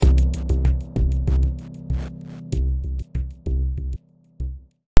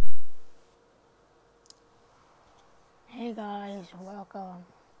welcome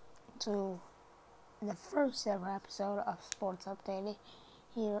to the first ever episode of Sports Updated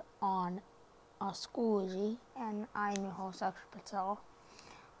here on Schoology, and I'm your host, Akshay Patel.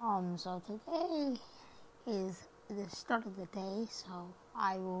 So today is the start of the day, so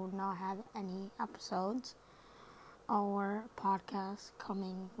I will not have any episodes or podcasts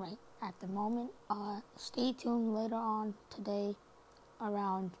coming right at the moment. Stay tuned later on today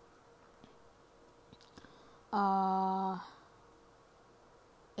around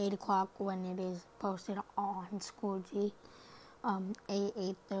 8 o'clock when it is posted on Schoology.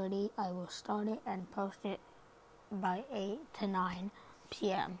 8:30 I will start it and post it by 8 to 9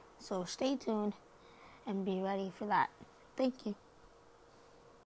 p.m. So stay tuned and be ready for that. Thank you.